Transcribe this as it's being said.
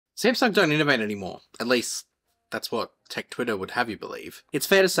Samsung don't innovate anymore. At least that's what Tech Twitter would have you believe. It's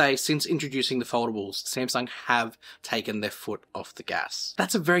fair to say, since introducing the foldables, Samsung have taken their foot off the gas.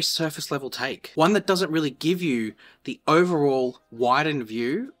 That's a very surface level take. One that doesn't really give you the overall widened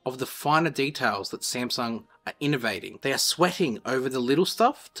view of the finer details that Samsung are innovating. They are sweating over the little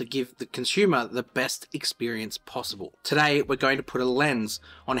stuff to give the consumer the best experience possible. Today, we're going to put a lens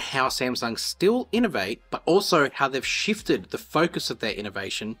on how Samsung still innovate, but also how they've shifted the focus of their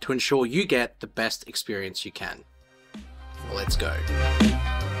innovation to ensure you get the best experience you can. Let's go.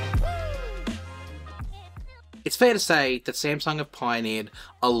 It's fair to say that Samsung have pioneered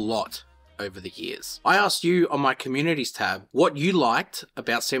a lot over the years. I asked you on my communities tab what you liked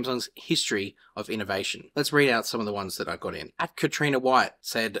about Samsung's history of innovation. Let's read out some of the ones that I got in. At Katrina White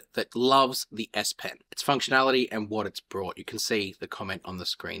said that loves the S Pen, its functionality and what it's brought. You can see the comment on the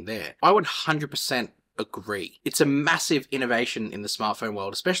screen there. I would 100% agree. It's a massive innovation in the smartphone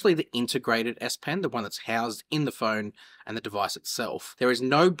world, especially the integrated S Pen, the one that's housed in the phone and the device itself. There is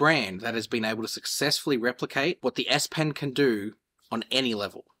no brand that has been able to successfully replicate what the S Pen can do on any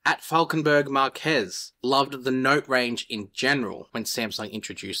level. At Falkenberg Marquez loved the Note range in general when Samsung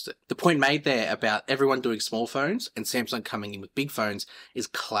introduced it. The point made there about everyone doing small phones and Samsung coming in with big phones is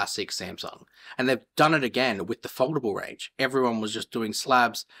classic Samsung. And they've done it again with the foldable range. Everyone was just doing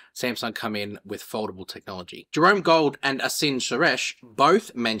slabs. Samsung come in with foldable technology. Jerome Gold and Asin Suresh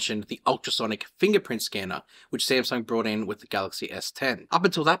both mentioned the ultrasonic fingerprint scanner, which Samsung brought in with the Galaxy S10. Up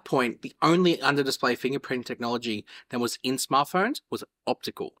until that point, the only under-display fingerprint technology that was in smartphones was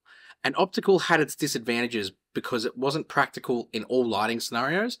optical. And optical had its disadvantages because it wasn't practical in all lighting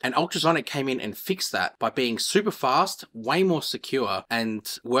scenarios, and ultrasonic came in and fixed that by being super fast, way more secure,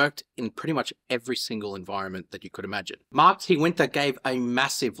 and worked in pretty much every single environment that you could imagine. Mark T. Winter gave a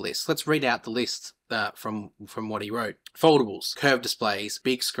massive list. Let's read out the list from what he wrote. Foldables, curved displays,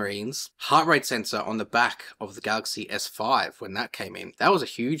 big screens, heart rate sensor on the back of the Galaxy S5 when that came in. That was a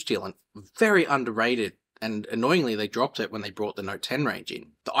huge deal and very underrated. And annoyingly, they dropped it when they brought the Note 10 range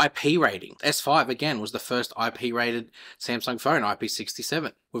in. The IP rating. S5, again, was the first IP-rated Samsung phone,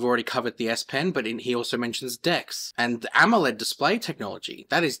 IP67. We've already covered the S Pen, but he also mentions DeX. And the AMOLED display technology.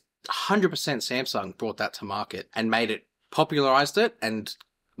 That is 100% Samsung brought that to market and made it, popularized it, and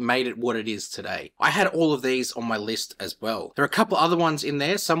made it what it is today. I had all of these on my list as well. There are a couple other ones in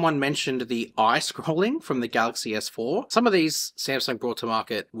there. Someone mentioned the eye scrolling from the Galaxy S4. Some of these Samsung brought to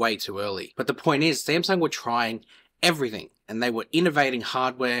market way too early. But the point is, Samsung were trying everything and they were innovating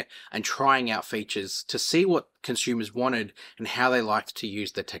hardware and trying out features to see what consumers wanted and how they liked to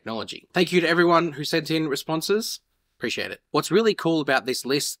use their technology. Thank you to everyone who sent in responses. Appreciate it. What's really cool about this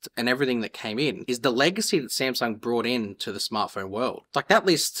list and everything that came in is the legacy that Samsung brought into the smartphone world. Like that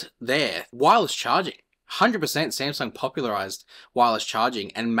list there, wireless charging. 100% Samsung popularized wireless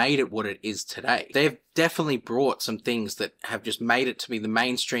charging and made it what it is today. They've definitely brought some things that have just made it to be the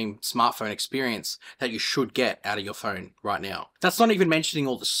mainstream smartphone experience that you should get out of your phone right now. That's not even mentioning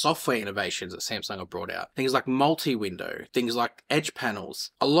all the software innovations that Samsung have brought out. Things like multi-window, things like edge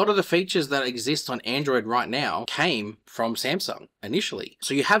panels. A lot of the features that exist on Android right now came from Samsung initially.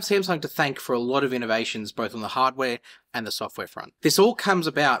 So you have Samsung to thank for a lot of innovations, both on the hardware and the software front. This all comes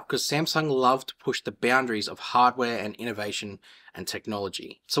about because Samsung loved to push the boundaries of hardware and innovation and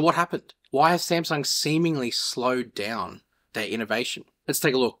technology. So what happened? Why has Samsung seemingly slowed down their innovation? Let's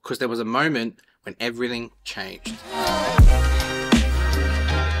take a look, because there was a moment when everything changed.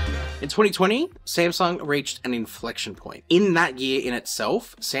 In 2020, Samsung reached an inflection point. In that year in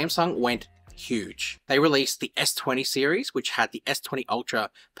itself, Samsung went huge. They released the S20 series, which had the S20 Ultra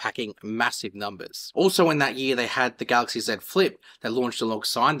packing massive numbers. Also in that year, they had the Galaxy Z Flip that launched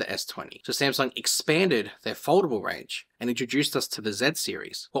alongside the S20. So Samsung expanded their foldable range and introduced us to the Z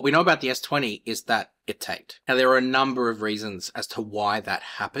series. What we know about the S20 is that it tanked. Now, there are a number of reasons as to why that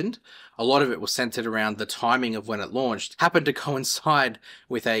happened. A lot of it was centered around the timing of when it launched, happened to coincide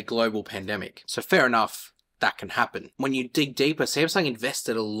with a global pandemic. So fair enough, that can happen. When you dig deeper, Samsung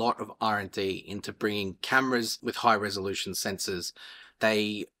invested a lot of R&D into bringing cameras with high resolution sensors.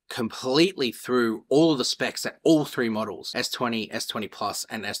 They completely threw all of the specs at all three models, S20, S20 Plus,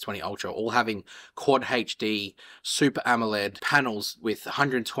 and S20 Ultra, all having Quad HD, Super AMOLED panels with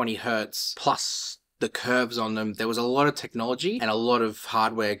 120 Hertz plus the curves on them. There was a lot of technology and a lot of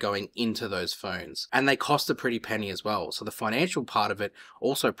hardware going into those phones. And they cost a pretty penny as well. So the financial part of it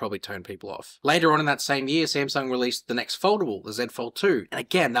also probably turned people off. Later on in that same year, Samsung released the next foldable, the Z Fold 2. And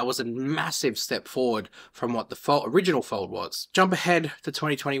again, that was a massive step forward from what the original Fold was. Jump ahead to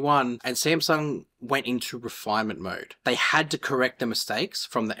 2021 and Samsung went into refinement mode. They had to correct the mistakes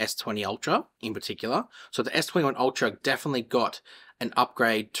from the S20 Ultra in particular. So the S21 Ultra definitely got an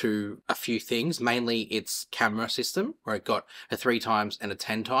upgrade to a few things, mainly its camera system, where it got a 3 times and a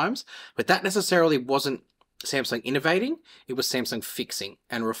 10 times, but that necessarily wasn't Samsung innovating, it was Samsung fixing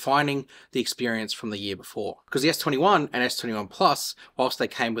and refining the experience from the year before. Because the S21 and S21 Plus, whilst they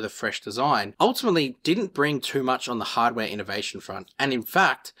came with a fresh design, ultimately didn't bring too much on the hardware innovation front. And in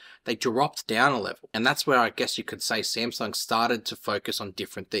fact, they dropped down a level. And that's where I guess you could say Samsung started to focus on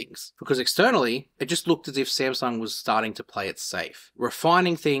different things. Because externally, it just looked as if Samsung was starting to play it safe,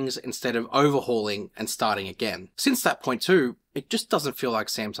 refining things instead of overhauling and starting again. Since that point too, it just doesn't feel like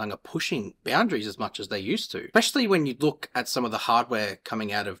Samsung are pushing boundaries as much as they used to, especially when you look at some of the hardware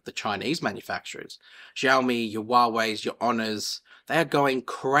coming out of the Chinese manufacturers. Xiaomi, your Huawei's, your Honors, they are going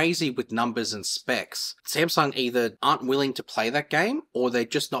crazy with numbers and specs. Samsung either aren't willing to play that game or they're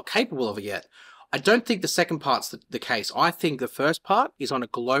just not capable of it yet. I don't think the second part's the case. I think the first part is on a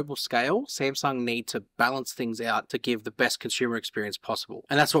global scale. Samsung need to balance things out to give the best consumer experience possible.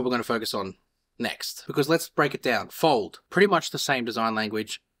 And that's what we're going to focus on next, because let's break it down. Fold, pretty much the same design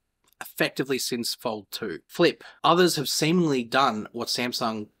language effectively since Fold 2. Flip, others have seemingly done what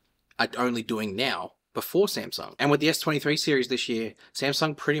Samsung are only doing now before Samsung. And with the S23 series this year,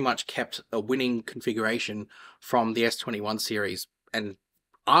 Samsung pretty much kept a winning configuration from the S21 series and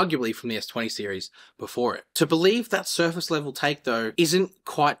arguably from the S20 series before it. To believe that surface level take though isn't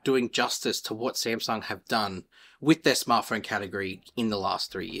quite doing justice to what Samsung have done with their smartphone category in the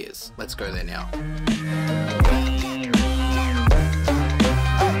last 3 years. Let's go there now.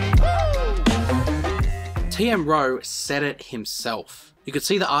 TM Rowe said it himself. You could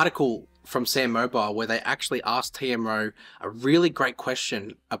see the article from Sam Mobile where they actually asked TM Rowe a really great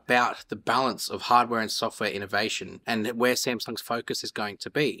question about the balance of hardware and software innovation and where Samsung's focus is going to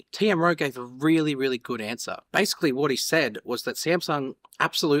be. TM Rowe gave a really good answer. Basically what he said was that Samsung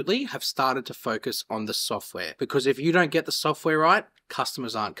absolutely have started to focus on the software, because if you don't get the software right,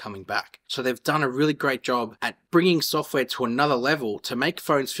 customers aren't coming back. So they've done a really great job at bringing software to another level to make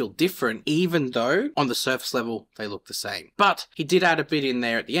phones feel different, even though on the surface level they look the same. But he did add a bit in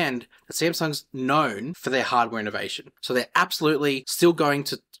there at the end that Samsung's known for their hardware innovation. So they're absolutely still going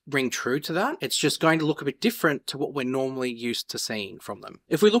to ring true to that. It's just going to look a bit different to what we're normally used to seeing from them.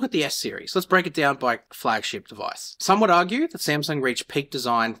 If we look at the S series, let's break it down by flagship device. Some would argue that Samsung reached peak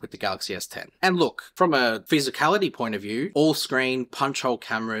design with the Galaxy S10. And look, from a physicality point of view, all screen, punch hole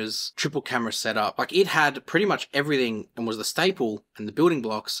cameras, triple camera setup, like it had pretty much everything and was the staple and the building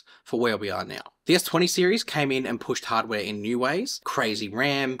blocks for where we are now. The S20 series came in and pushed hardware in new ways. Crazy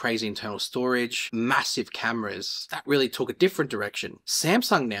RAM, crazy internal storage, massive cameras. That really took a different direction.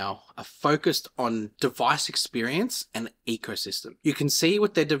 Samsung now are focused on device experience and ecosystem. You can see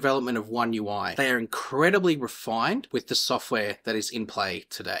with their development of One UI, they are incredibly refined with the software that is in play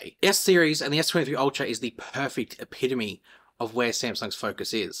today. S series and the S23 Ultra is the perfect epitome of where Samsung's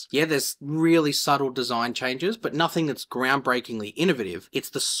focus is. Yeah, there's really subtle design changes, but nothing that's groundbreakingly innovative. It's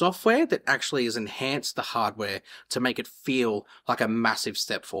the software that actually has enhanced the hardware to make it feel like a massive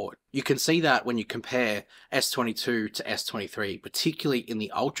step forward. You can see that when you compare S22 to S23, particularly in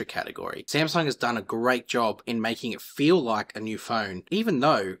the Ultra category. Samsung has done a great job in making it feel like a new phone, even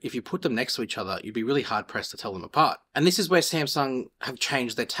though if you put them next to each other, you'd be really hard pressed to tell them apart. And this is where Samsung have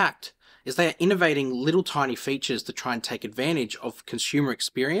changed their tact, is they are innovating little tiny features to try and take advantage of consumer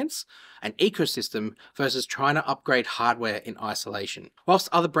experience and ecosystem versus trying to upgrade hardware in isolation. Whilst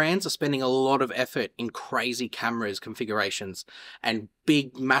other brands are spending a lot of effort in crazy cameras configurations and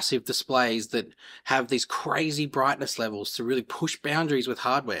big massive displays that have these crazy brightness levels to really push boundaries with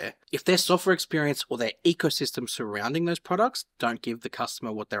hardware, if their software experience or their ecosystem surrounding those products don't give the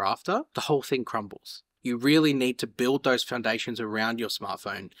customer what they're after, the whole thing crumbles. You really need to build those foundations around your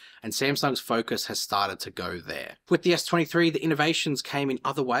smartphone, and Samsung's focus has started to go there. With the S23, the innovations came in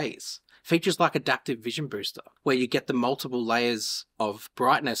other ways. Features like Adaptive Vision Booster, where you get the multiple layers of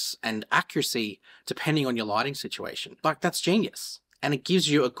brightness and accuracy depending on your lighting situation. Like, that's genius. And it gives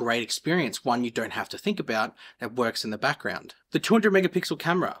you a great experience, one you don't have to think about, that works in the background. The 200 megapixel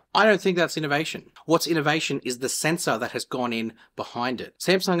camera, I don't think that's innovation. What's innovation is the sensor that has gone in behind it.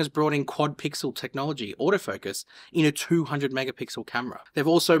 Samsung has brought in quad pixel technology, autofocus, in a 200 megapixel camera. They've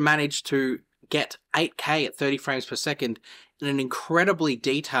also managed to get 8K at 30 frames per second in an incredibly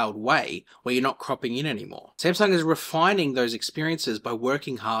detailed way where you're not cropping in anymore. Samsung is refining those experiences by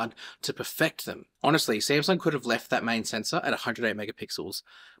working hard to perfect them. Honestly, Samsung could have left that main sensor at 108 megapixels,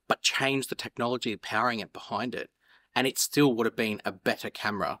 but changed the technology powering it behind it, and it still would have been a better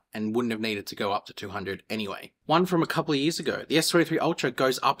camera and wouldn't have needed to go up to 200 anyway. One from a couple of years ago, the S23 Ultra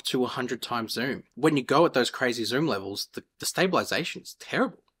goes up to 100 times zoom. When you go at those crazy zoom levels, the stabilization is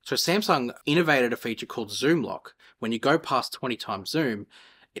terrible. So Samsung innovated a feature called Zoom Lock, when you go past 20 times zoom,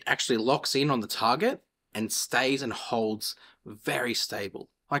 it actually locks in on the target and stays and holds very stable.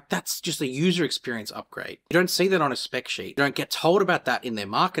 Like, that's just a user experience upgrade. You don't see that on a spec sheet. You don't get told about that in their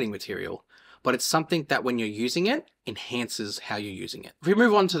marketing material, but it's something that when you're using it, enhances how you're using it. If we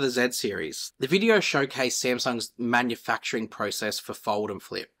move on to the Z series, the video showcased Samsung's manufacturing process for fold and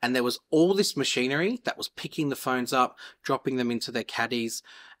flip. And there was all this machinery that was picking the phones up, dropping them into their caddies,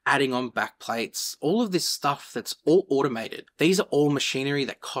 adding on back plates, all of this stuff that's all automated. These are all machinery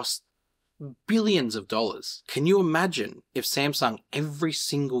that cost billions of dollars. Can you imagine if Samsung every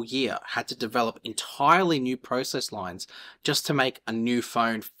single year had to develop entirely new process lines just to make a new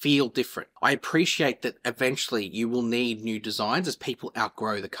phone feel different? I appreciate that eventually you will need new designs as people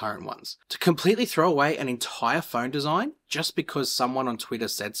outgrow the current ones. To completely throw away an entire phone design just because someone on Twitter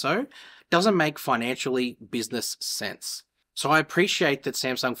said so doesn't make financially business sense. So I appreciate that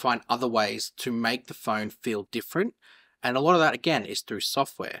Samsung find other ways to make the phone feel different, and a lot of that again is through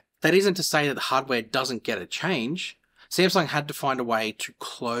software. That isn't to say that the hardware doesn't get a change. Samsung had to find a way to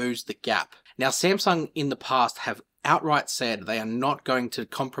close the gap. Now, Samsung in the past have outright said they are not going to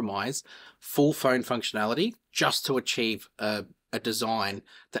compromise full phone functionality just to achieve a design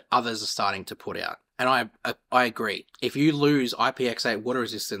that others are starting to put out. And I agree. If you lose IPX8 water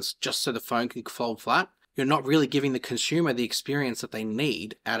resistance just so the phone can fold flat, you're not really giving the consumer the experience that they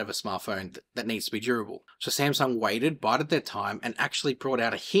need out of a smartphone that needs to be durable. So Samsung waited, bided their time, and actually brought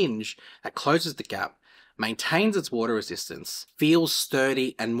out a hinge that closes the gap, maintains its water resistance, feels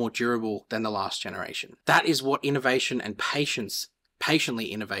sturdy and more durable than the last generation. That is what innovation and patiently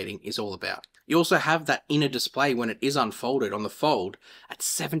innovating is all about. You also have that inner display when it is unfolded on the fold at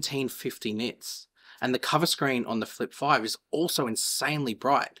 1750 nits. And the cover screen on the Flip 5 is also insanely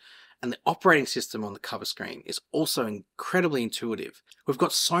bright. And the operating system on the cover screen is also incredibly intuitive. We've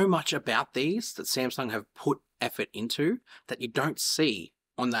got so much about these that Samsung have put effort into that you don't see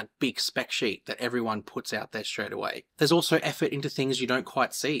on that big spec sheet that everyone puts out there straight away. There's also effort into things you don't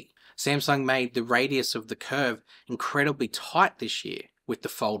quite see. Samsung made the radius of the curve incredibly tight this year with the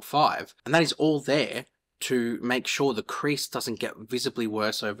Fold 5, and that is all there to make sure the crease doesn't get visibly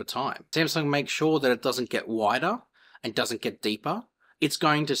worse over time. Samsung makes sure that it doesn't get wider and doesn't get deeper. It's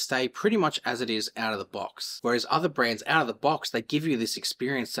going to stay pretty much as it is out of the box. Whereas other brands out of the box, they give you this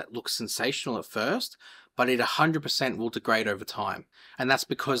experience that looks sensational at first, but it 100% will degrade over time. And that's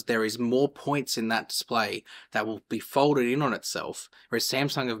because there is more points in that display that will be folded in on itself, whereas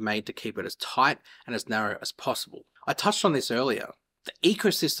Samsung have made to keep it as tight and as narrow as possible. I touched on this earlier. The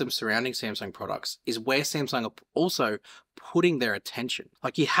ecosystem surrounding Samsung products is where Samsung are also putting their attention.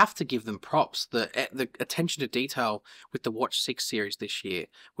 Like, you have to give them props. The attention to detail with the Watch 6 series this year,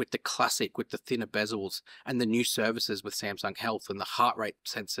 with the Classic, with the thinner bezels, and the new services with Samsung Health and the heart rate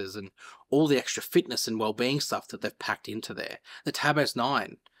sensors and all the extra fitness and well-being stuff that they've packed into there. The Tab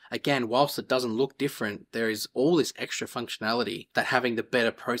S9, again, whilst it doesn't look different, there is all this extra functionality that having the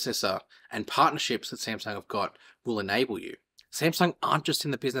better processor and partnerships that Samsung have got will enable you. Samsung aren't just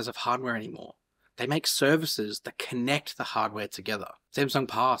in the business of hardware anymore. They make services that connect the hardware together. Samsung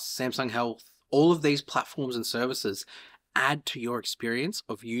Pass, Samsung Health, all of these platforms and services add to your experience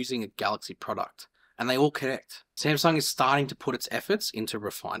of using a Galaxy product, and they all connect. Samsung is starting to put its efforts into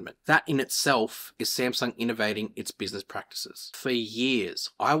refinement. That in itself is Samsung innovating its business practices. For years,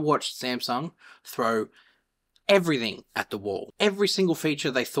 I watched Samsung throw everything at the wall. Every single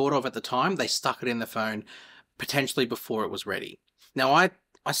feature they thought of at the time, they stuck it in the phone, potentially before it was ready. Now, I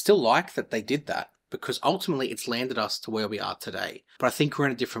still like that they did that because ultimately it's landed us to where we are today. But I think we're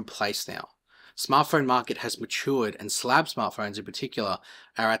in a different place now. Smartphone market has matured, and slab smartphones in particular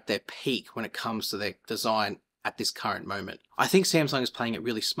are at their peak when it comes to their design at this current moment. I think Samsung is playing it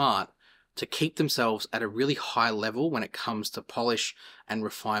really smart to keep themselves at a really high level when it comes to polish and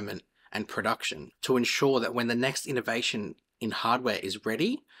refinement and production, to ensure that when the next innovation in hardware is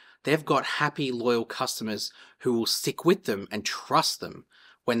ready, they've got happy, loyal customers who will stick with them and trust them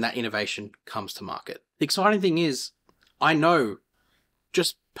when that innovation comes to market. The exciting thing is, I know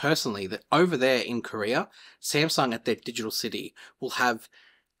just personally that over there in Korea, Samsung at their digital city will have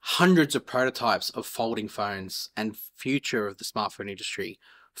hundreds of prototypes of folding phones and future of the smartphone industry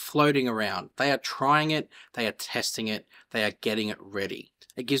floating around. They are trying it, they are testing it, they are getting it ready.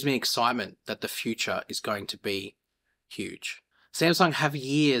 It gives me excitement that the future is going to be huge. Samsung have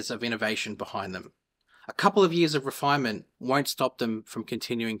years of innovation behind them. A couple of years of refinement won't stop them from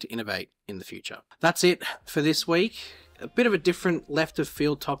continuing to innovate in the future. That's it for this week. A bit of a different left of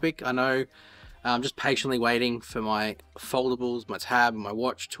field topic. I know I'm just patiently waiting for my foldables, my tab, and my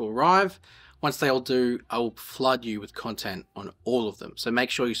watch to arrive. Once they all do, I will flood you with content on all of them. So make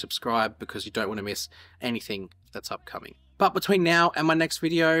sure you subscribe because you don't want to miss anything that's upcoming. But between now and my next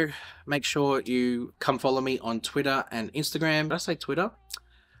video, make sure you come follow me on Twitter and Instagram. Did I say Twitter?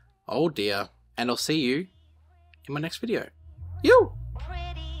 Oh dear. And I'll see you in my next video. You!